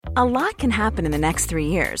A lot can happen in the next 3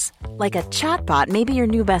 years. Like a chatbot may be your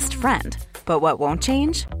new best friend. But what won't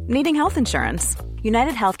change? Needing health insurance.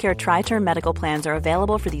 United Healthcare Tri-Term Medical Plans are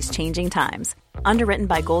available for these changing times. Underwritten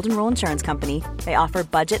by Golden Rule Insurance Company, they offer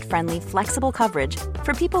budget-friendly, flexible coverage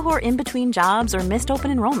for people who are in between jobs or missed open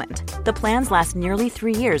enrollment. The plans last nearly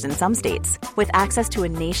 3 years in some states, with access to a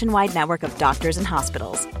nationwide network of doctors and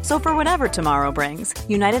hospitals. So for whatever tomorrow brings,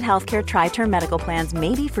 United Healthcare Tri-Term Medical Plans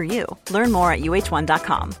may be for you. Learn more at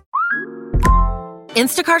uh1.com.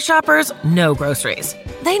 Instacart shoppers know groceries.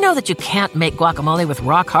 They know that you can't make guacamole with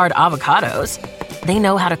rock-hard avocados. They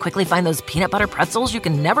know how to quickly find those peanut butter pretzels you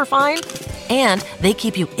can never find. And they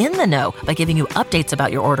keep you in the know by giving you updates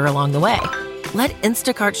about your order along the way. Let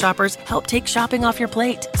Instacart shoppers help take shopping off your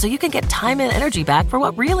plate so you can get time and energy back for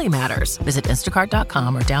what really matters. Visit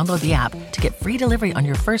instacart.com or download the app to get free delivery on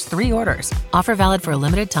your first 3 orders. Offer valid for a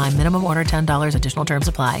limited time. Minimum order $10. Additional terms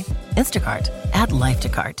apply. Instacart. Add life to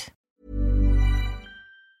cart.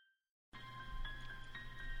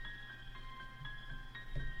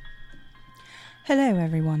 Hello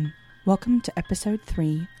everyone, welcome to episode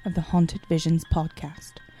 3 of the Haunted Visions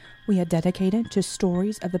podcast. We are dedicated to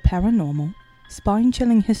stories of the paranormal,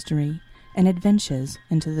 spine-chilling history, and adventures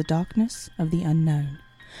into the darkness of the unknown.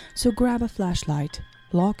 So grab a flashlight,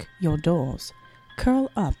 lock your doors,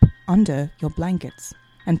 curl up under your blankets,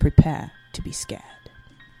 and prepare to be scared.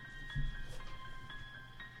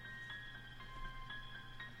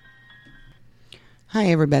 Hi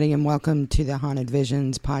everybody and welcome to the Haunted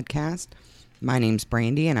Visions podcast. My name's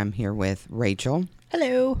Brandy, and I'm here with Rachel.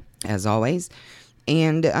 Hello. As always.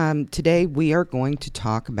 And today we are going to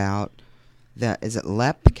talk about is it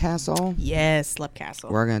Leap Castle? Yes, Leap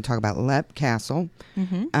Castle. We're going to talk about Leap Castle.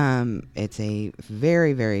 Mm-hmm. It's a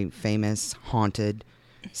very, very famous, haunted,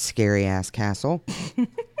 scary-ass castle.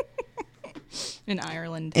 In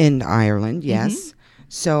Ireland. In Ireland, yes. Mm-hmm.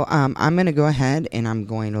 So I'm going to go ahead and I'm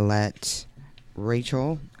going to let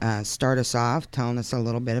Rachel, start us off telling us a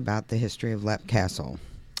little bit about the history of Leap Castle.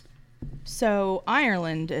 So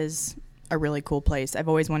Ireland is a really cool place. I've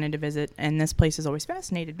always wanted to visit, and this place has always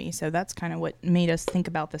fascinated me. So that's kind of what made us think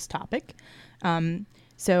about this topic.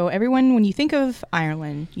 So everyone, when you think of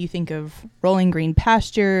Ireland, you think of rolling green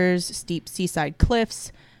pastures, steep seaside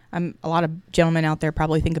cliffs. A lot of gentlemen out there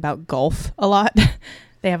probably think about golf a lot.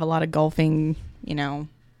 They have a lot of golfing,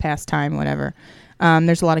 pastime, whatever.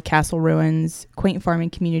 There's a lot of castle ruins, quaint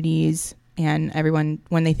farming communities, and everyone,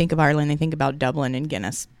 when they think of Ireland, they think about Dublin and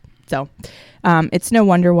Guinness. So it's no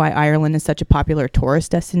wonder why Ireland is such a popular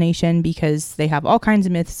tourist destination, because they have all kinds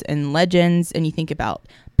of myths and legends, and you think about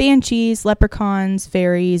banshees, leprechauns,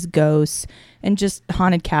 fairies, ghosts, and just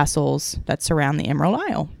haunted castles that surround the Emerald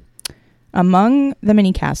Isle. Among the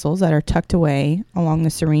many castles that are tucked away along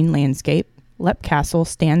the serene landscape, Leap Castle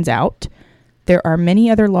stands out. There are many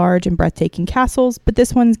other large and breathtaking castles, but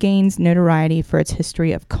this one gains notoriety for its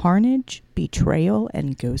history of carnage, betrayal,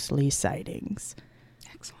 and ghostly sightings.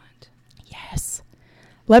 Excellent. Yes.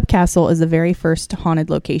 Leap Castle is the very first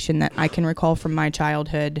haunted location that I can recall from my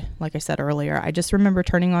childhood. Like I said earlier, I just remember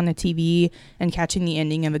turning on the TV and catching the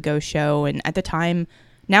ending of a ghost show. And at the time,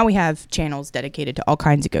 now we have channels dedicated to all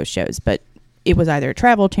kinds of ghost shows, but it was either a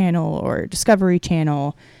Travel Channel or Discovery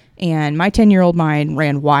Channel. And my 10-year-old mind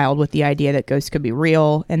ran wild with the idea that ghosts could be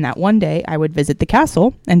real, and that one day I would visit the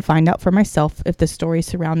castle and find out for myself if the stories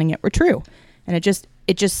surrounding it were true. And it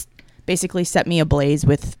just basically set me ablaze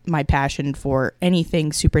with my passion for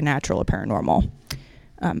anything supernatural or paranormal.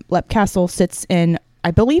 Leap Castle sits in,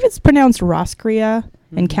 I believe it's pronounced Roscrea,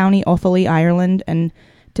 in County Offaly, Ireland. And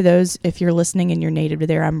to those, if you're listening and you're native to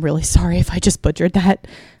there, I'm really sorry if I just butchered that.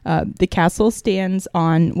 The castle stands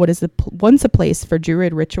on what is once a place for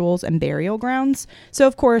Druid rituals and burial grounds. So,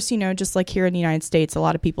 of course, just like here in the United States, a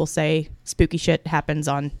lot of people say spooky shit happens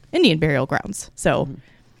on Indian burial grounds. So,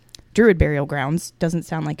 Druid burial grounds doesn't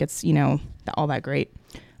sound like it's, all that great.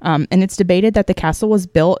 And it's debated that the castle was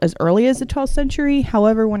built as early as the 12th century.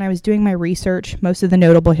 However, when I was doing my research, most of the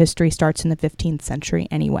notable history starts in the 15th century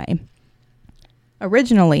anyway.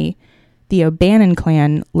 Originally, the O'Bannon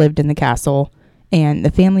clan lived in the castle, and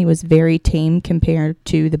the family was very tame compared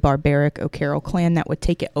to the barbaric O'Carroll clan that would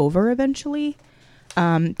take it over eventually.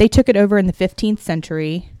 They took it over in the 15th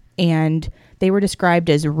century, and they were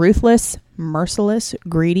described as ruthless, merciless,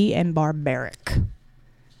 greedy, and barbaric.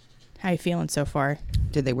 How you feeling so far?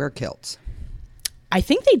 Did they wear kilts? I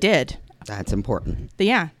think they did. That's important.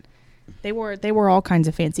 Yeah. They wore all kinds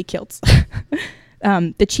of fancy kilts.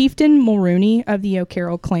 The chieftain Mulrooney of the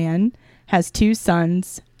O'Carroll clan has 2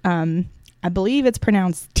 sons. I believe it's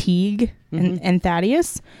pronounced Teague and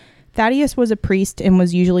Thaddeus. Thaddeus was a priest and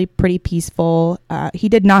was usually pretty peaceful. He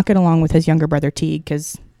did not get along with his younger brother Teague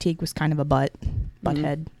because Teague was kind of a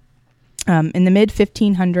butthead. In the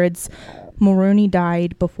mid-1500s, Mulroney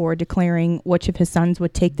died before declaring which of his sons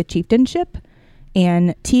would take the chieftainship,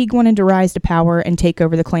 and Teague wanted to rise to power and take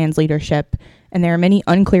over the clan's leadership, and there are many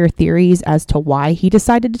unclear theories as to why he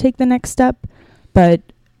decided to take the next step, but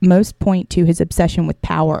most point to his obsession with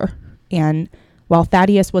power. And while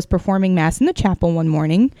Thaddeus was performing mass in the chapel one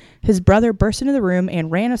morning, his brother burst into the room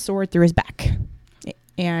and ran a sword through his back.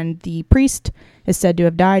 And the priest is said to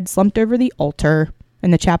have died slumped over the altar,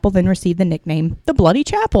 and the chapel then received the nickname the Bloody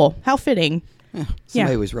Chapel. How fitting.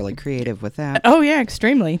 Somebody was really creative with that. Oh, yeah,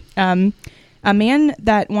 extremely. A man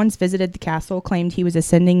that once visited the castle claimed he was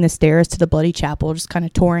ascending the stairs to the Bloody Chapel, just kind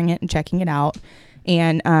of touring it and checking it out.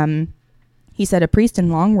 And he said a priest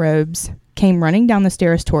in long robes came running down the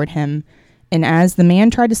stairs toward him. And as the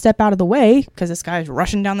man tried to step out of the way, because this guy's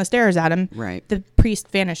rushing down the stairs at him, the priest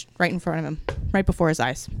vanished right in front of him, right before his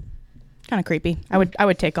eyes. Kind of creepy. I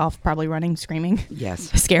would take off, probably running, screaming.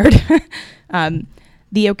 Yes. Scared.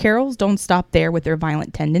 The O'Carrolls don't stop there with their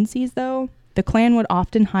violent tendencies, though. The clan would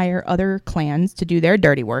often hire other clans to do their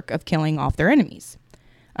dirty work of killing off their enemies.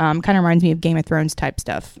 Kind of reminds me of Game of Thrones type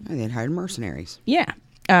stuff. And they hired mercenaries. Yeah.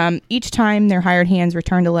 Each time their hired hands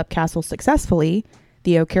returned to Leap Castle successfully,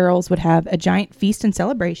 the O'Carrolls would have a giant feast and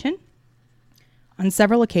celebration. On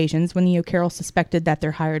several occasions, when the O'Carrolls suspected that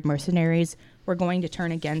their hired mercenaries were going to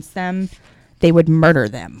turn against them, they would murder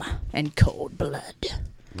them in cold blood.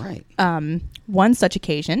 Right. One such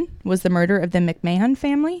occasion was the murder of the McMahon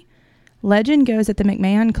family. Legend goes that the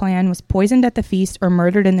McMahon clan was poisoned at the feast or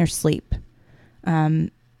murdered in their sleep.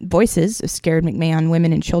 Voices of scared McMahon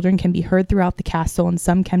women and children can be heard throughout the castle, and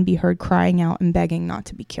some can be heard crying out and begging not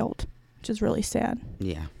to be killed, which is really sad.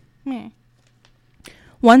 Yeah. Meh.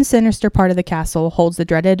 One sinister part of the castle holds the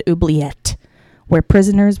dreaded oubliette, where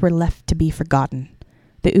prisoners were left to be forgotten.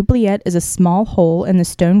 The oubliette is a small hole in the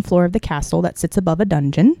stone floor of the castle that sits above a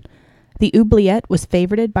dungeon. The oubliette was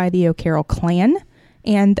favorited by the O'Carroll clan,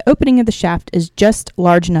 and the opening of the shaft is just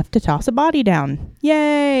large enough to toss a body down.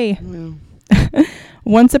 Yay! Well.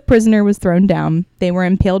 Once a prisoner was thrown down, they were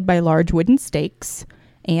impaled by large wooden stakes,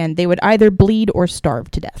 and they would either bleed or starve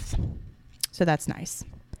to death. So that's nice.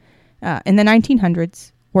 In the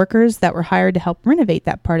 1900s, workers that were hired to help renovate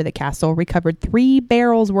that part of the castle recovered 3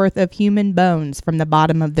 barrels worth of human bones from the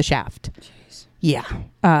bottom of the shaft. Jeez.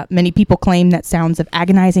 Yeah. Many people claim that sounds of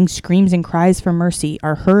agonizing screams and cries for mercy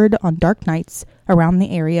are heard on dark nights around the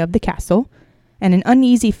area of the castle, and an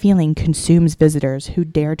uneasy feeling consumes visitors who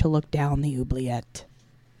dare to look down the oubliette.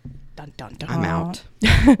 Dun, dun, dun. I'm out.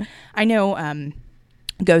 I know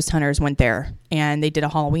Ghost Hunters went there, and they did a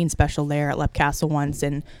Halloween special there at Leap Castle once,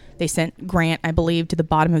 and they sent Grant, I believe, to the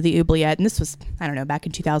bottom of the oubliette, and this was, I don't know, back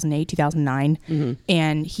in 2008, 2009,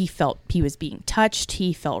 and he felt he was being touched.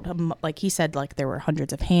 He felt, like he said, like there were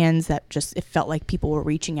hundreds of hands that just, it felt like people were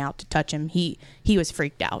reaching out to touch him. He was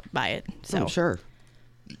freaked out by it. So I'm sure.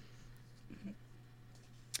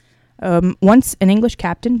 Once an English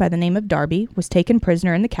captain by the name of Darby was taken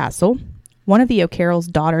prisoner in the castle. One of the O'Carroll's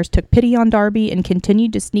daughters took pity on Darby and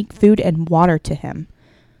continued to sneak food and water to him.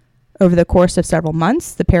 Over the course of several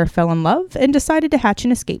months, the pair fell in love and decided to hatch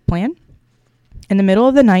an escape plan. In the middle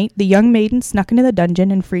of the night, the young maiden snuck into the dungeon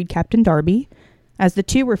and freed Captain Darby. As the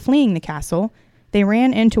two were fleeing the castle, they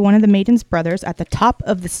ran into one of the maiden's brothers at the top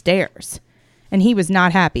of the stairs, and he was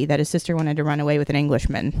not happy that his sister wanted to run away with an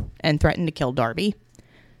Englishman and threatened to kill Darby.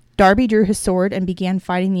 Darby drew his sword and began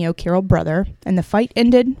fighting the O'Carroll brother, and the fight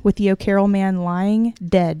ended with the O'Carroll man lying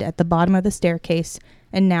dead at the bottom of the staircase,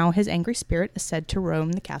 and now his angry spirit is said to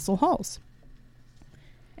roam the castle halls.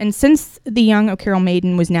 And since the young O'Carroll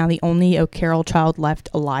maiden was now the only O'Carroll child left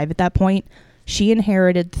alive at that point, she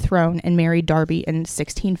inherited the throne and married Darby in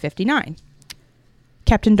 1659.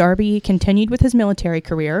 Captain Darby continued with his military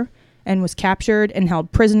career and was captured and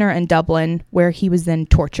held prisoner in Dublin, where he was then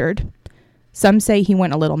tortured. Some say he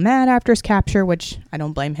went a little mad after his capture, which I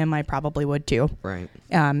don't blame him. I probably would too. Right.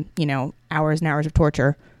 Hours and hours of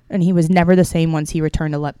torture. And he was never the same once he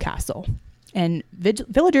returned to Leap Castle. And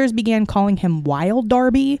villagers began calling him Wild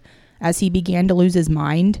Darby as he began to lose his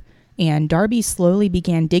mind. And Darby slowly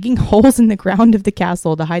began digging holes in the ground of the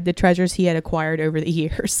castle to hide the treasures he had acquired over the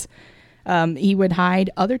years. He would hide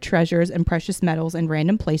other treasures and precious metals in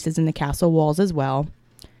random places in the castle walls as well.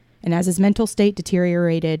 And as his mental state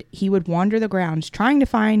deteriorated, he would wander the grounds trying to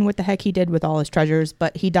find what the heck he did with all his treasures,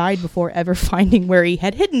 but he died before ever finding where he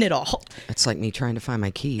had hidden it all. It's like me trying to find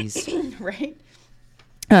my keys. Right?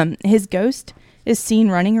 His ghost is seen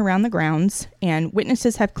running around the grounds, and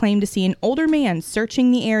witnesses have claimed to see an older man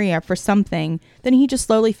searching the area for something. Then he just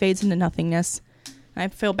slowly fades into nothingness. I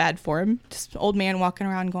feel bad for him. Just old man walking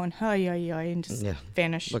around going, oh, yeah, and just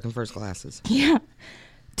vanish. Looking for his glasses. Yeah.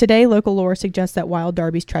 Today, local lore suggests that Wild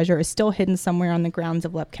Darby's treasure is still hidden somewhere on the grounds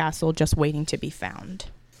of Leap Castle, just waiting to be found.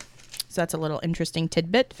 So that's a little interesting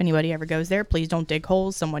tidbit. If anybody ever goes there, please don't dig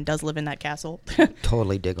holes. Someone does live in that castle.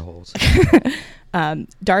 Totally dig holes.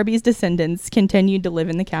 Darby's descendants continued to live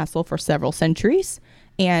in the castle for several centuries.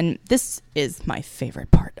 And this is my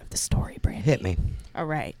favorite part of the story, Brandy. Hit me. All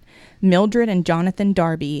right. Mildred and Jonathan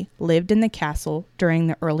Darby lived in the castle during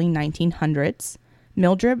the early 1900s.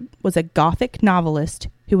 Mildred was a Gothic novelist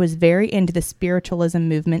who was very into the spiritualism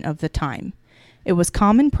movement of the time. It was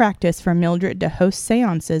common practice for Mildred to host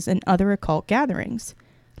seances and other occult gatherings.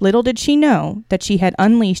 Little did she know that she had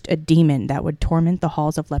unleashed a demon that would torment the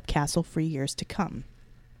halls of Leap Castle for years to come.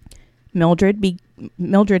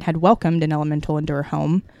 Mildred had welcomed an elemental into her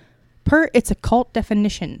home. Per its occult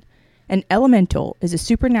definition, an elemental is a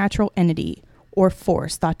supernatural entity or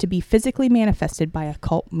force thought to be physically manifested by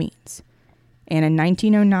occult means. And in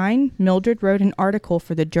 1909, Mildred wrote an article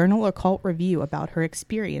for the journal Occult Review about her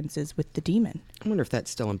experiences with the demon. I wonder if that's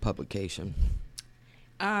still in publication.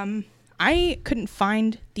 I couldn't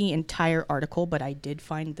find the entire article, but I did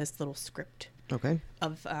find this little script. Okay.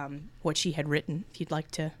 Of what she had written, if you'd like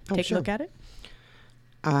to take a look at it.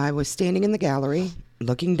 I was standing in the gallery,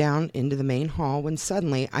 looking down into the main hall, when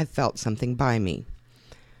suddenly I felt something by me.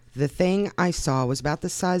 The thing I saw was about the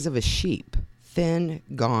size of a sheep, thin,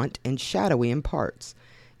 gaunt, and shadowy in parts.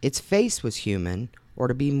 Its face was human, or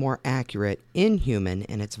to be more accurate, inhuman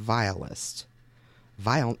in its vilest.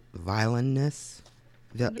 Vileness?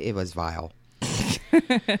 It was vile.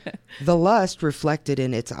 The lust reflected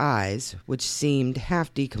in its eyes, which seemed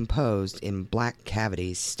half decomposed in black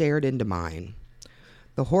cavities, stared into mine.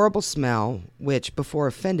 The horrible smell, which before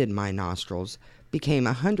offended my nostrils, became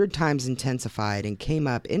 100 times intensified and came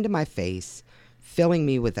up into my face, filling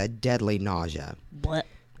me with a deadly nausea. What?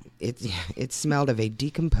 It smelled of a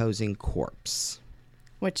decomposing corpse.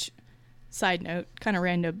 Which, side note, kind of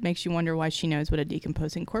random, makes you wonder why she knows what a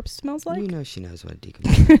decomposing corpse smells like. You know she knows what a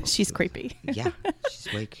decomposing corpse She's creepy. Yeah,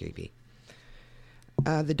 she's way creepy.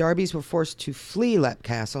 The Darbys were forced to flee Leap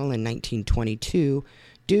Castle in 1922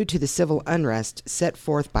 due to the civil unrest set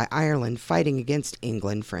forth by Ireland fighting against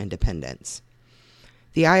England for independence.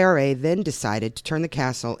 The IRA then decided to turn the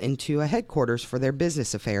castle into a headquarters for their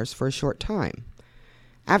business affairs for a short time.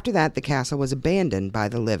 After that, the castle was abandoned by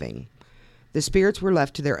the living. The spirits were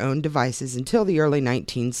left to their own devices until the early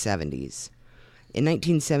 1970s. In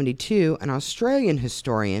 1972, an Australian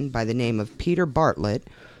historian by the name of Peter Bartlett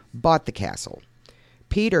bought the castle.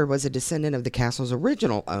 Peter was a descendant of the castle's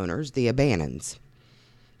original owners, the O'Bannons.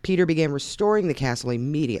 Peter began restoring the castle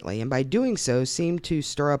immediately, and by doing so seemed to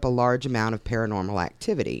stir up a large amount of paranormal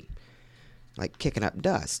activity, like kicking up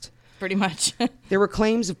dust. Pretty much. There were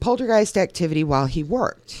claims of poltergeist activity while he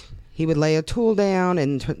worked. He would lay a tool down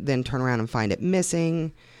and then turn around and find it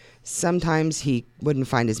missing. Sometimes he wouldn't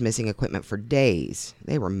find his missing equipment for days.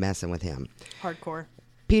 They were messing with him. Hardcore.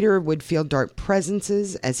 Peter would feel dark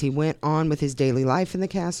presences as he went on with his daily life in the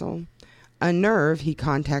castle. Unnerved, he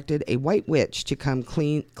contacted a white witch to come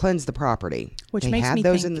cleanse the property. Which they makes had me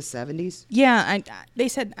those think, in the 70s? Yeah, they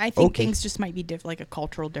said, I think Okay. things just might be like a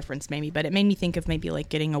cultural difference maybe, but it made me think of maybe like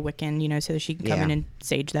getting a Wiccan, so that she can come Yeah. in and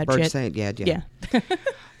sage that Bird shit. saint, yeah. Yeah.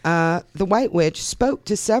 The White Witch spoke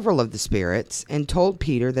to several of the spirits and told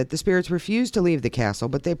Peter that the spirits refused to leave the castle,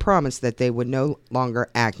 but they promised that they would no longer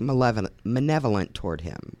act malevolent toward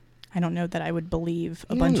him. I don't know that I would believe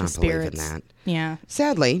a I'm bunch not of spirits. believing that. Yeah.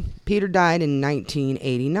 Sadly, Peter died in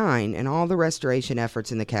 1989, and all the restoration efforts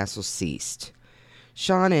in the castle ceased.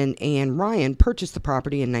 Sean and Anne Ryan purchased the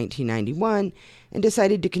property in 1991 and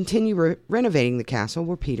decided to continue renovating the castle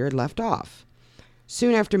where Peter had left off.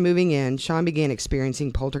 Soon after moving in, Sean began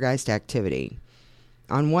experiencing poltergeist activity.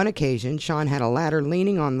 On one occasion, Sean had a ladder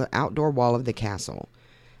leaning on the outdoor wall of the castle.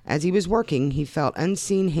 As he was working, he felt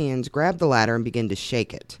unseen hands grab the ladder and begin to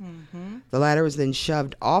shake it. Mm-hmm. The ladder was then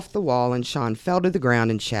shoved off the wall, and Sean fell to the ground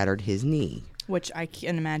and shattered his knee. Which I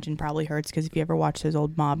can imagine probably hurts, because if you ever watch those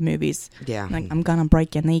old mob movies, Yeah. like, I'm going to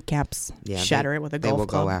break your kneecaps, Yeah, shatter it with a golf club.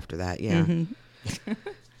 They will go after that, yeah. Mm-hmm.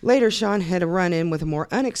 Later, Sean had a run-in with a more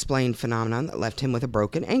unexplained phenomenon that left him with a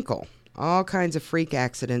broken ankle. All kinds of freak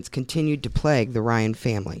accidents continued to plague the Ryan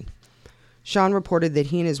family. Sean reported that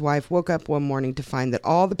he and his wife woke up one morning to find that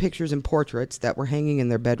all the pictures and portraits that were hanging in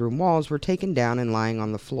their bedroom walls were taken down and lying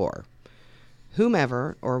on the floor.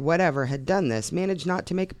 Whomever or whatever had done this managed not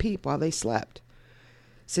to make a peep while they slept.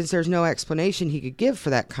 Since there's no explanation he could give for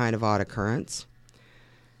that kind of odd occurrence,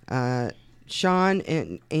 Sean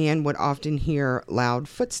and Anne would often hear loud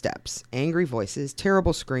footsteps, angry voices,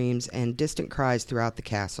 terrible screams, and distant cries throughout the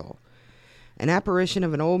castle. An apparition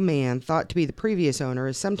of an old man thought to be the previous owner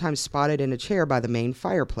is sometimes spotted in a chair by the main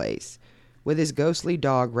fireplace, with his ghostly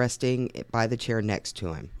dog resting by the chair next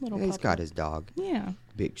to him. He's got his dog. Yeah.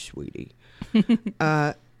 Big sweetie.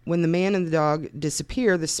 When the man and the dog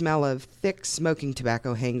disappear, the smell of thick smoking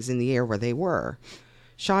tobacco hangs in the air where they were.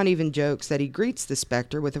 Sean even jokes that he greets the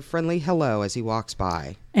specter with a friendly hello as he walks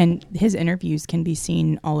by. And his interviews can be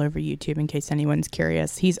seen all over YouTube in case anyone's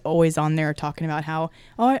curious. He's always on there talking about how,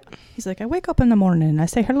 he's like, I wake up in the morning and I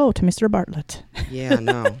say hello to Mr. Bartlett. Yeah,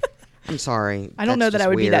 no. I'm sorry. I don't know that I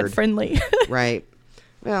would be that friendly. Right.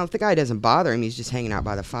 Well, if the guy doesn't bother him, he's just hanging out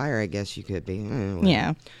by the fire, I guess you could be.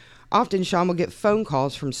 Yeah. Often, Sean will get phone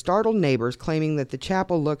calls from startled neighbors claiming that the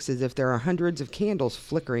chapel looks as if there are hundreds of candles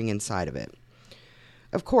flickering inside of it.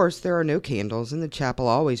 Of course, there are no candles, and the chapel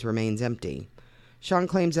always remains empty. Sean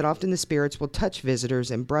claims that often the spirits will touch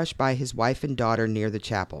visitors and brush by his wife and daughter near the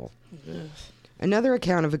chapel. Ugh. Another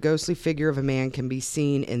account of a ghostly figure of a man can be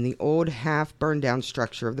seen in the old half-burned-down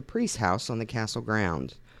structure of the priest's house on the castle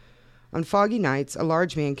grounds. On foggy nights, a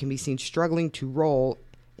large man can be seen struggling to roll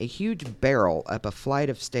a huge barrel up a flight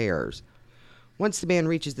of stairs. Once the man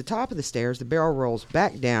reaches the top of the stairs, the barrel rolls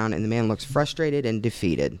back down, and the man looks frustrated and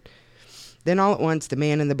defeated. Then all at once, the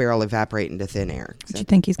man and the barrel evaporate into thin air. What do you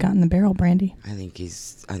think he's got in the barrel, Brandy? I think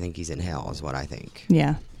he's in hell, is what I think.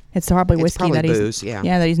 Yeah, it's probably whiskey that he's booze, yeah,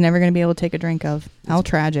 that he's never going to be able to take a drink of. How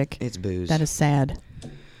tragic! It's booze. That is sad.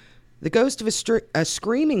 The ghost of a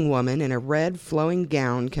screaming woman in a red flowing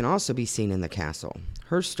gown can also be seen in the castle.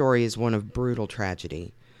 Her story is one of brutal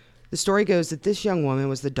tragedy. The story goes that this young woman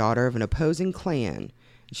was the daughter of an opposing clan.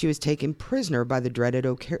 She was taken prisoner by the dreaded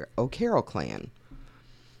O'Carroll clan.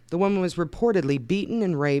 The woman was reportedly beaten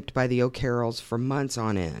and raped by the O'Carrolls for months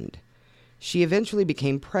on end. She eventually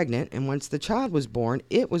became pregnant, and once the child was born,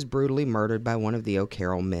 it was brutally murdered by one of the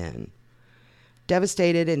O'Carroll men.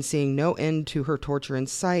 Devastated and seeing no end to her torture in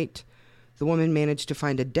sight, the woman managed to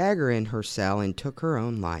find a dagger in her cell and took her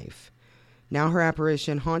own life. Now her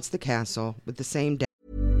apparition haunts the castle with the same dagger.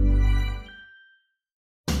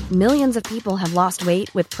 Millions of people have lost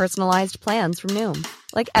weight with personalized plans from Noom.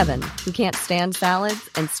 Like Evan, who can't stand salads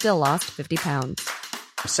and still lost 50 pounds.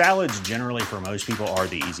 Salads generally for most people are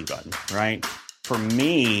the easy button, right? For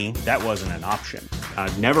me, that wasn't an option.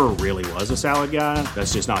 I never really was a salad guy.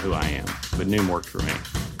 That's just not who I am. But Noom worked for me.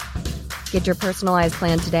 Get your personalized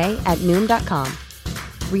plan today at Noom.com.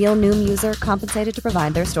 Real Noom user compensated to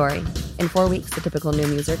provide their story. In 4 weeks, the typical Noom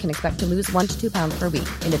user can expect to lose 1 to 2 pounds per week.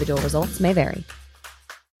 Individual results may vary.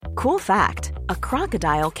 Cool fact, a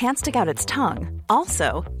crocodile can't stick out its tongue.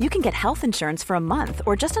 Also, you can get health insurance for a month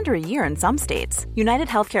or just under a year in some states. United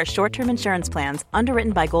Healthcare short-term insurance plans,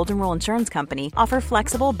 underwritten by Golden Rule Insurance Company, offer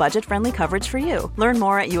flexible, budget-friendly coverage for you. Learn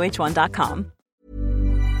more at UH1.com.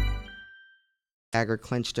 Dagger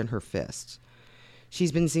clenched in her fists.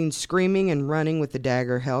 She's been seen screaming and running with the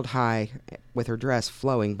dagger held high with her dress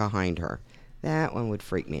flowing behind her. That one would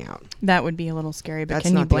freak me out. That would be a little scary, but that's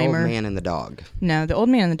can you blame her? That's not the old man and the dog. No, the old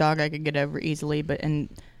man and the dog I could get over easily, but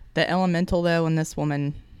and the elemental though and this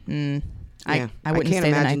woman, I wouldn't I can't stay the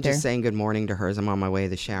imagine night there. Just saying good morning to her as I'm on my way to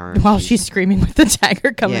the shower. While she's screaming with the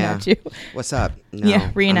dagger coming at you. What's up? No,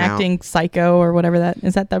 yeah, reenacting Psycho or whatever that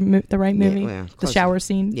is. That the right movie? Yeah, the shower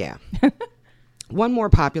scene? Yeah. One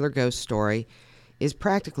more popular ghost story is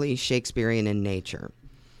practically Shakespearean in nature.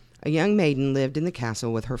 A young maiden lived in the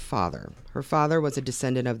castle with her father. Her father was a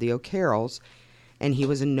descendant of the O'Carrolls, and he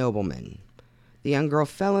was a nobleman. The young girl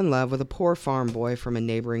fell in love with a poor farm boy from a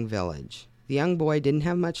neighboring village. The young boy didn't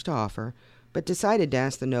have much to offer, but decided to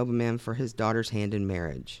ask the nobleman for his daughter's hand in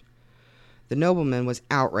marriage. The nobleman was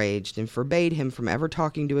outraged and forbade him from ever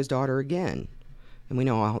talking to his daughter again. And we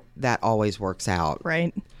know how that always works out.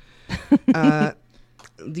 Right. The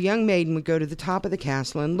young maiden would go to the top of the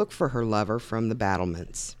castle and look for her lover from the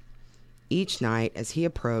battlements. Each night, as he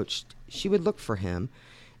approached, she would look for him,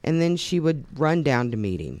 and then she would run down to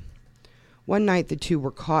meet him. One night, the two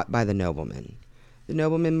were caught by the nobleman. The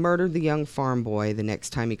nobleman murdered the young farm boy the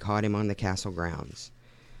next time he caught him on the castle grounds.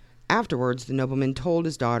 Afterwards, the nobleman told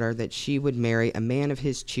his daughter that she would marry a man of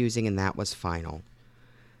his choosing, and that was final.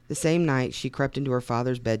 The same night, she crept into her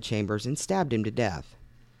father's bedchambers and stabbed him to death.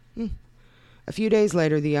 A few days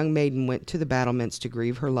later, the young maiden went to the battlements to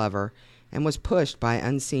grieve her lover, and was pushed by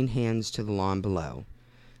unseen hands to the lawn below.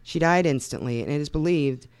 She died instantly, and it is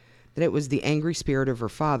believed that it was the angry spirit of her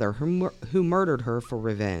father who murdered her for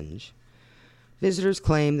revenge. Visitors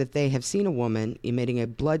claim that they have seen a woman emitting a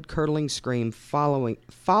blood-curdling scream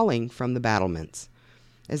falling from the battlements.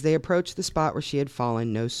 As they approach the spot where she had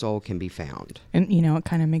fallen, no soul can be found. And, you know, it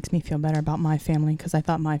kind of makes me feel better about my family because I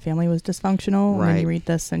thought my family was dysfunctional. Right. And then you read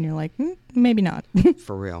this and you're like, maybe not.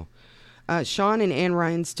 For real. Sean and Anne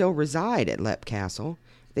Ryan still reside at Leap Castle.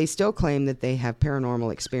 They still claim that they have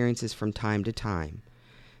paranormal experiences from time to time.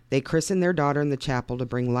 They christen their daughter in the chapel to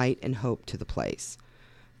bring light and hope to the place.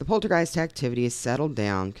 The poltergeist activity has settled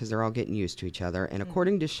down because they're all getting used to each other. And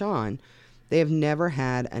according to Sean, they have never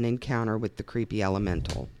had an encounter with the creepy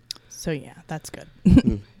elemental. So, yeah, that's good.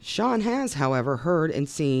 Sean has, however, heard and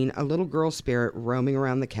seen a little girl spirit roaming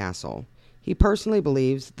around the castle. He personally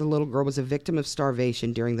believes the little girl was a victim of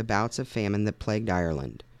starvation during the bouts of famine that plagued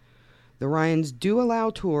Ireland. The Ryans do allow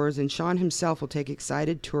tours, and Sean himself will take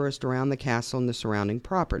excited tourists around the castle and the surrounding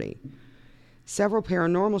property. Several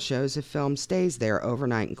paranormal shows have filmed stays there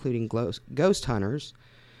overnight, including Ghost Hunters,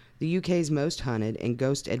 the UK's Most Hunted, and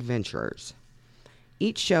Ghost Adventurers.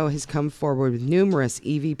 Each show has come forward with numerous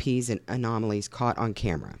EVPs and anomalies caught on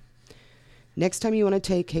camera. Next time you want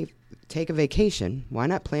to take a vacation, why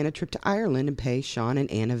not plan a trip to Ireland and pay Sean and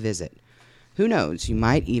Anne a visit? Who knows, you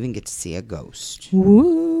might even get to see a ghost.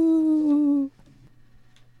 Woo!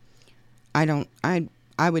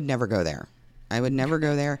 I would never go there. I would never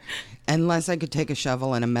go there unless I could take a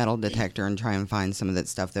shovel and a metal detector and try and find some of that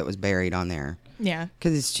stuff that was buried on there. Yeah.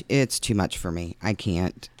 Because it's too much for me. I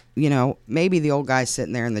can't. You know, maybe the old guy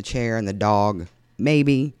sitting there in the chair and the dog.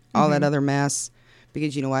 Maybe. All that other mess.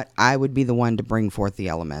 Because you know what? I would be the one to bring forth the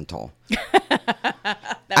elemental.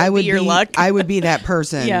 That would be your luck. I would be that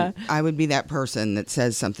person. Yeah. I would be that person that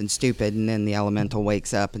says something stupid and then the elemental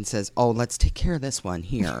wakes up and says, oh, let's take care of this one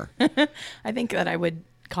here. I think that I would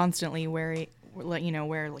constantly wear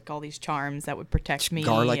like all these charms that would protect me.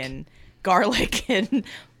 Garlic. And garlic and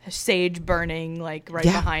sage burning like right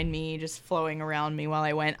behind me, just flowing around me while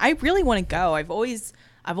I went. I really want to go. I've always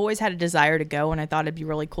had a desire to go, and I thought it'd be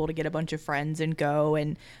really cool to get a bunch of friends and go.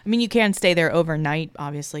 And I mean, you can stay there overnight,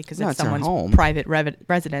 obviously, because it's someone's private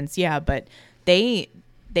residence. Yeah, but they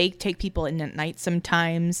take people in at night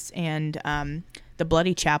sometimes. And the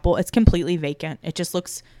Bloody Chapel, it's completely vacant. It just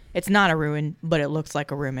looks. It's not a ruin, but it looks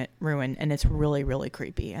like a ruin, and it's really, really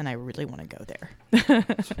creepy, and I really want to go there.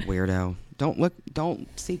 Weirdo.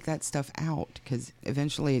 Don't seek that stuff out, because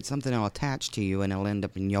eventually it's something that'll attach to you, and it'll end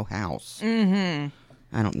up in your house. Mm-hmm.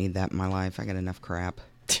 I don't need that in my life. I got enough crap.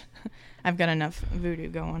 I've got enough voodoo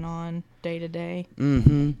going on day to day.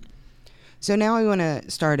 Mm-hmm. So now we want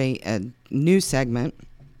to start a new segment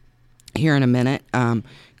here in a minute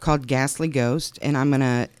called Ghastly Ghost, and I'm going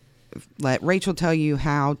to let Rachel tell you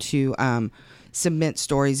how to submit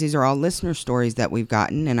stories. These are all listener stories that we've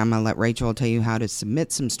gotten, and I'm going to let Rachel tell you how to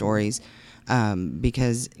submit some stories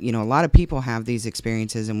because, you know, a lot of people have these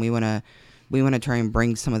experiences, and we want to try and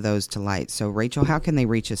bring some of those to light. So, Rachel, how can they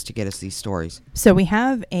reach us to get us these stories? So we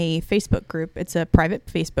have a Facebook group. It's a private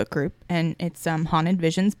Facebook group, and it's Haunted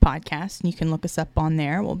Visions Podcast. And you can look us up on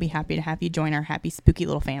there. We'll be happy to have you join our happy, spooky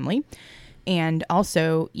little family. And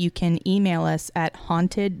also, you can email us at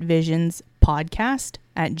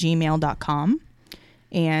hauntedvisionspodcast@gmail.com.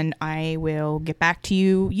 And I will get back to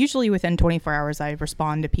you. Usually within 24 hours, I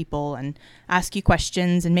respond to people and ask you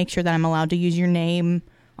questions and make sure that I'm allowed to use your name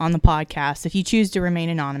on the podcast. If you choose to remain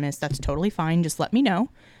anonymous, that's totally fine. Just let me know.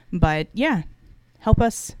 But yeah, help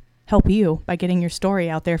us help you by getting your story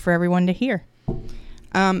out there for everyone to hear.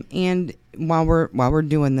 And while we're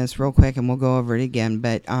doing this real quick, and we'll go over it again,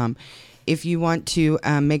 but if you want to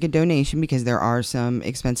make a donation, because there are some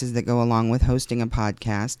expenses that go along with hosting a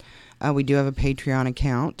podcast, we do have a Patreon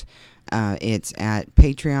account. It's at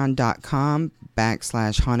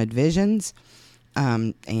patreon.com/hauntedvisions.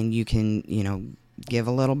 And you can, give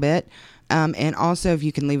a little bit. And also, if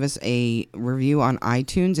you can leave us a review on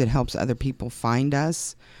iTunes, it helps other people find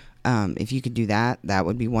us. If you could do that, that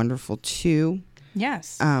would be wonderful too.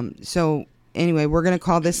 Yes. So anyway, we're going to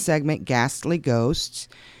call this segment Ghastly Ghosts.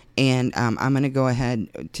 And I'm going to go ahead.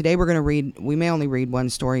 Today we're going to read, we may only read one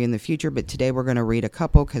story in the future, but today we're going to read a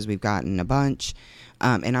couple because we've gotten a bunch.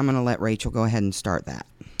 And I'm going to let Rachel go ahead and start that.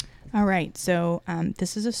 All right. So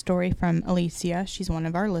this is a story from Alicia. She's one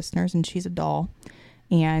of our listeners, and she's a doll.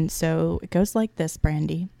 And so it goes like this,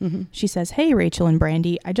 Brandy. Mm-hmm. She says, "Hey, Rachel and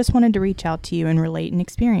Brandy, I just wanted to reach out to you and relate an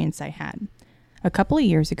experience I had. A couple of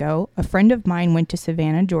years ago, a friend of mine went to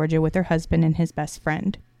Savannah, Georgia with her husband and his best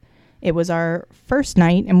friend. It was our first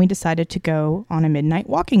night, and we decided to go on a midnight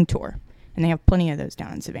walking tour. And they have plenty of those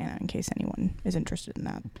down in Savannah, in case anyone is interested in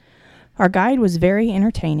that. Our guide was very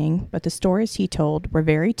entertaining, but the stories he told were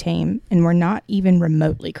very tame and were not even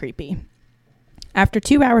remotely creepy. After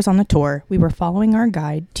 2 hours on the tour, we were following our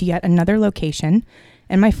guide to yet another location,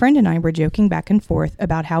 and my friend and I were joking back and forth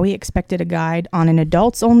about how we expected a guide on an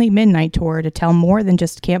adults-only midnight tour to tell more than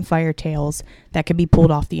just campfire tales that could be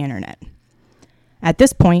pulled off the internet. At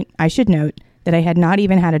this point, I should note that I had not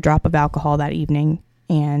even had a drop of alcohol that evening,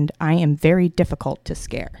 and I am very difficult to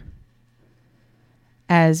scare.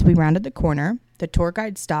 As we rounded the corner, the tour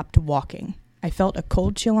guide stopped walking. I felt a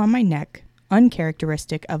cold chill on my neck,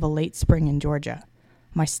 uncharacteristic of a late spring in Georgia.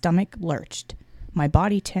 My stomach lurched. My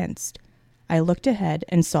body tensed. I looked ahead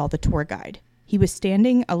and saw the tour guide. He was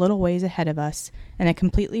standing a little ways ahead of us in a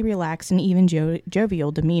completely relaxed and even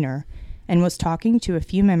jovial demeanor, and was talking to a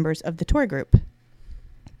few members of the tour group.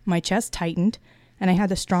 My chest tightened, and I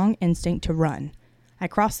had a strong instinct to run. I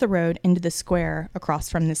crossed the road into the square across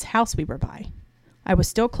from this house we were by. I was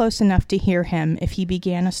still close enough to hear him if he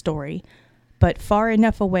began a story, but far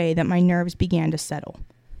enough away that my nerves began to settle.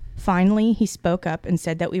 Finally, he spoke up and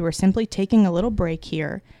said that we were simply taking a little break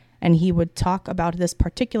here, and he would talk about this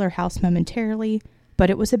particular house momentarily,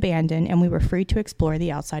 but it was abandoned and we were free to explore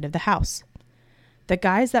the outside of the house. The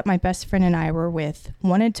guys that my best friend and I were with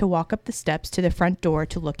wanted to walk up the steps to the front door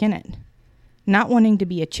to look in it. Not wanting to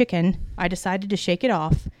be a chicken, I decided to shake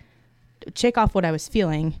off what I was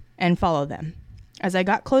feeling, and follow them. As I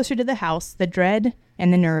got closer to the house, the dread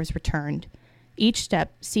and the nerves returned. Each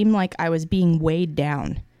step seemed like I was being weighed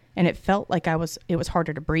down, and it felt like it was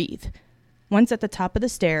harder to breathe. Once at the top of the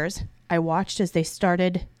stairs, I watched as they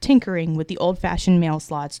started tinkering with the old-fashioned mail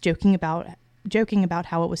slots, joking about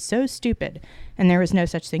how it was so stupid and there was no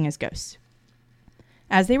such thing as ghosts.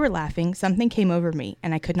 As they were laughing, something came over me,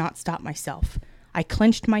 and I could not stop myself. I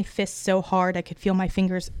clenched my fists so hard I could feel my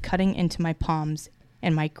fingers cutting into my palms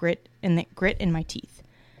and the grit in my teeth.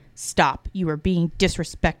 "Stop, you are being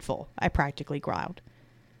disrespectful," I practically growled.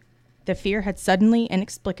 The fear had suddenly,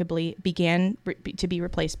 inexplicably began to be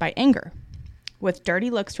replaced by anger. With dirty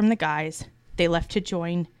looks from the guys, they left to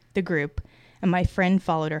join the group, and my friend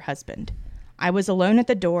followed her husband. I was alone at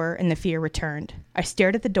the door, and the fear returned. I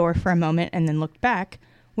stared at the door for a moment and then looked back,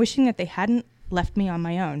 wishing that they hadn't left me on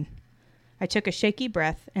my own. I took a shaky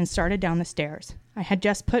breath and started down the stairs. I had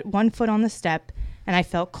just put one foot on the step, and I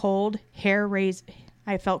felt cold,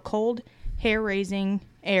 hair-raising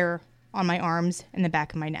air on my arms and the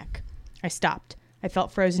back of my neck. I stopped. I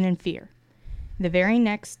felt frozen in fear. The very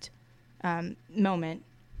next moment,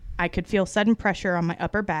 I could feel sudden pressure on my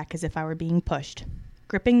upper back as if I were being pushed.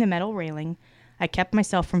 Gripping the metal railing, I kept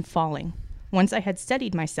myself from falling. Once I had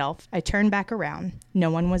steadied myself, I turned back around.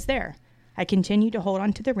 No one was there. I continued to hold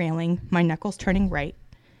onto the railing, my knuckles turning right.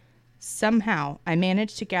 Somehow, I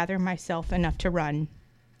managed to gather myself enough to run,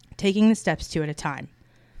 taking the steps 2 at a time.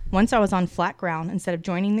 Once I was on flat ground, instead of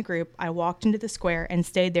joining the group, I walked into the square and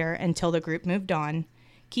stayed there until the group moved on,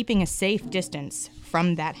 keeping a safe distance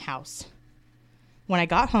from that house. When I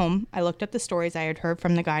got home, I looked up the stories I had heard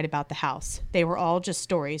from the guide about the house. They were all just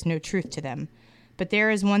stories, no truth to them. But there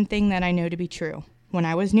is one thing that I know to be true. When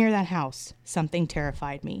I was near that house, something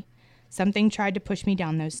terrified me. Something tried to push me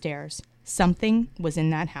down those stairs. Something was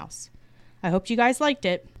in that house. I hope you guys liked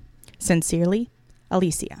it. Sincerely,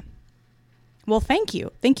 Alicia. Well, thank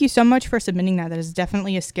you. Thank you so much for submitting that. That is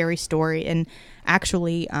definitely a scary story. And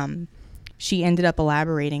actually, she ended up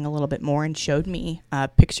elaborating a little bit more and showed me a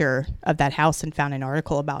picture of that house and found an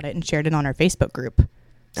article about it and shared it on our Facebook group.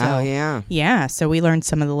 So, oh, yeah. Yeah. So we learned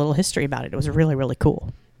some of the little history about it. It was really, really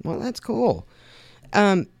cool. Well, that's cool.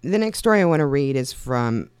 The next story I want to read is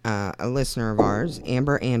from a listener of ours,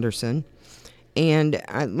 Amber Anderson. And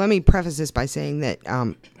let me preface this by saying that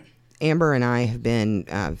Amber and I have been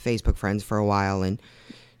Facebook friends for a while, and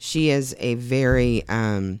she is a very,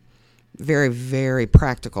 very, very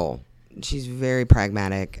practical. She's very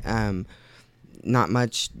pragmatic. Not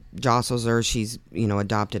much jostles her. She's,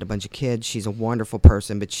 adopted a bunch of kids. She's a wonderful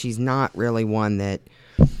person, but she's not really one that,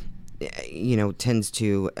 tends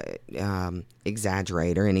to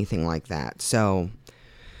exaggerate or anything like that. So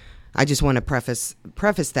I just want to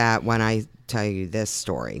preface that when I tell you this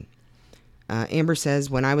story. Amber says,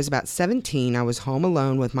 when I was about 17, I was home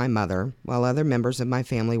alone with my mother while other members of my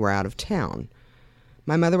family were out of town.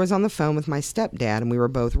 My mother was on the phone with my stepdad, and we were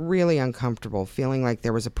both really uncomfortable, feeling like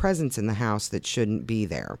there was a presence in the house that shouldn't be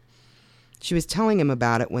there. She was telling him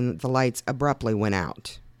about it when the lights abruptly went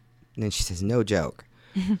out. And then she says, no joke.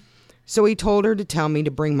 So he told her to tell me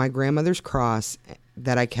to bring my grandmother's cross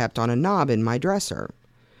that I kept on a knob in my dresser.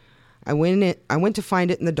 I went to find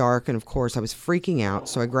it in the dark, and of course I was freaking out,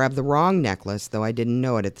 so I grabbed the wrong necklace, though I didn't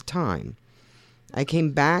know it at the time. I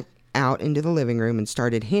came back out into the living room and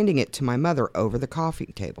started handing it to my mother over the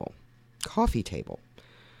coffee table.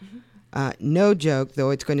 No joke, though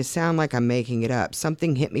it's going to sound like I'm making it up.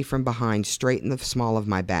 Something hit me from behind, straight in the small of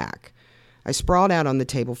my back. I sprawled out on the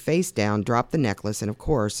table face down, dropped the necklace, and of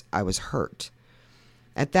course, I was hurt.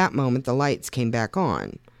 At that moment, the lights came back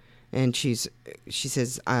on, and she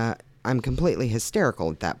says, I'm completely hysterical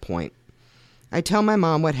at that point. I tell my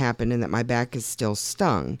mom what happened and that my back is still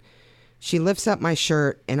stung. She lifts up my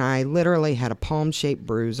shirt, and I literally had a palm-shaped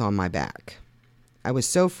bruise on my back. I was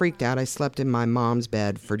so freaked out, I slept in my mom's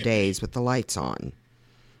bed for days with the lights on.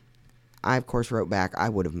 I, of course, wrote back, I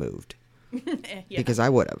would have moved. Because I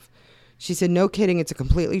would have. She said, no kidding, it's a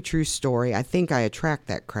completely true story. I think I attract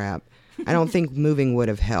that crap. I don't think moving would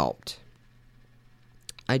have helped.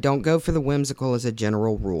 I don't go for the whimsical as a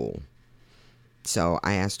general rule. So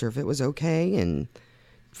I asked her if it was okay and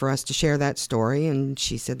for us to share that story, and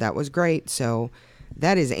she said that was great. So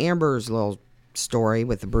that is Amber's little story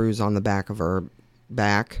with the bruise on the back of her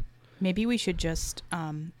back. Maybe we should just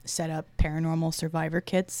set up paranormal survivor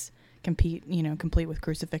kits, complete with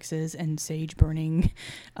crucifixes and sage burning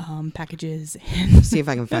packages. See if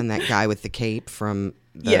I can find that guy with the cape from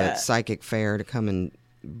the psychic fair to come and,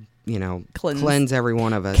 cleanse every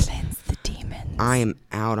one of us. Cleanse the demons. I am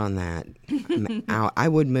out on that. I'm out. I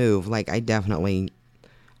would move. Like, I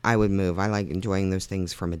would move. I like enjoying those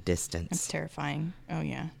things from a distance. That's terrifying. Oh,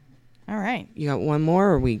 yeah. All right. You got one more,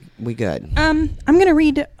 or are we good? I'm going to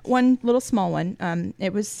read one little small one.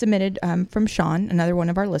 It was submitted from Sean, another one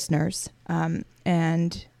of our listeners, and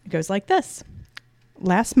it goes like this.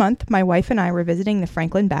 Last month, my wife and I were visiting the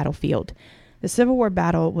Franklin battlefield. The Civil War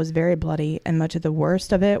battle was very bloody, and much of the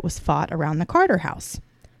worst of it was fought around the Carter House.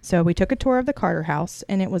 So we took a tour of the Carter House,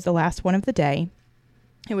 and it was the last one of the day.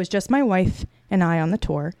 It was just my wife and I on the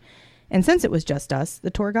tour, and since it was just us,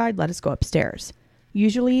 the tour guide let us go upstairs.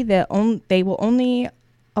 Usually they will only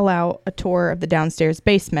allow a tour of the downstairs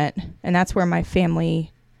basement, and that's where my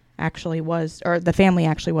family actually was, or the family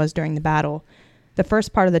actually was during the battle. The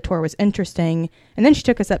first part of the tour was interesting, and then she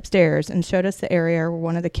took us upstairs and showed us the area where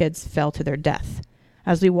one of the kids fell to their death.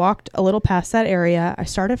 As we walked a little past that area, I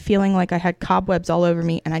started feeling like I had cobwebs all over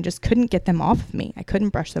me, and I just couldn't get them off of me. I couldn't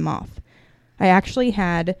brush them off. I actually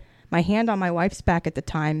had my hand on my wife's back at the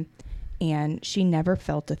time, and she never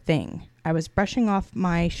felt a thing. I was brushing off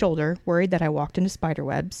my shoulder, worried that I walked into spider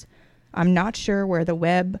webs. I'm not sure where the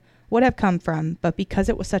web would have come from, but because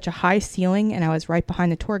it was such a high ceiling and I was right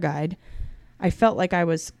behind the tour guide, I felt like I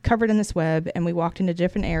was covered in this web, and we walked into a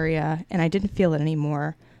different area, and I didn't feel it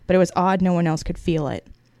anymore, but it was odd no one else could feel it.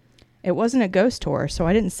 It wasn't a ghost tour, so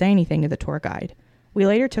I didn't say anything to the tour guide. We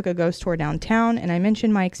later took a ghost tour downtown, and I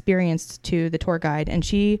mentioned my experience to the tour guide, and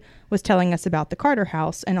she was telling us about the Carter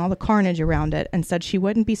House and all the carnage around it, and said she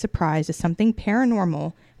wouldn't be surprised if something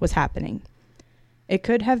paranormal was happening. It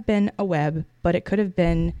could have been a web, but it could have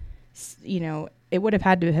been, it would have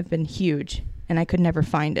had to have been huge, and I could never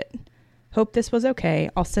find it. Hope this was okay.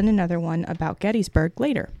 I'll send another one about Gettysburg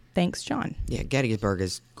later. Thanks, John. Yeah, Gettysburg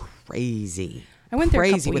is crazy. I went there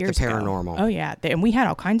crazy a couple with years the paranormal. Ago. Oh, yeah. And we had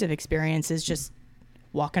all kinds of experiences just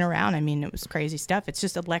walking around. I mean, it was crazy stuff. It's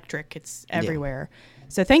just electric. It's everywhere. Yeah.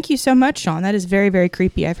 So thank you so much, Sean. That is very, very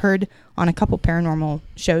creepy. I've heard on a couple paranormal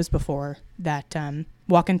shows before that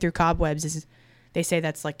walking through cobwebs is, they say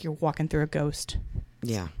that's like you're walking through a ghost.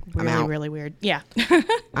 Yeah. Really, I'm out. really weird. Yeah.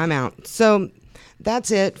 I'm out. So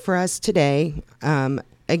that's it for us today.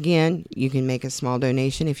 Again, you can make a small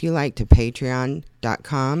donation if you like to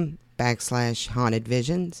patreon.com/Haunted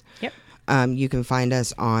Visions. Yep. You can find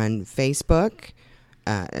us on Facebook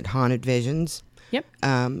at Haunted Visions. Yep.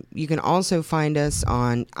 You can also find us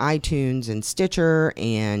on iTunes and Stitcher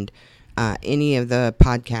and any of the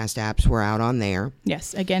podcast apps. We're out on there.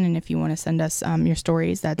 Yes. Again, and if you want to send us your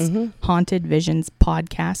stories, that's Haunted Visions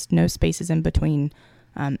Podcast, no spaces in between,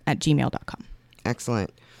 at gmail.com.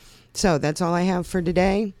 Excellent. So that's all I have for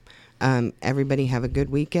today. Everybody have a good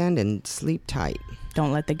weekend and sleep tight.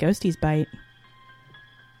 Don't let the ghosties bite.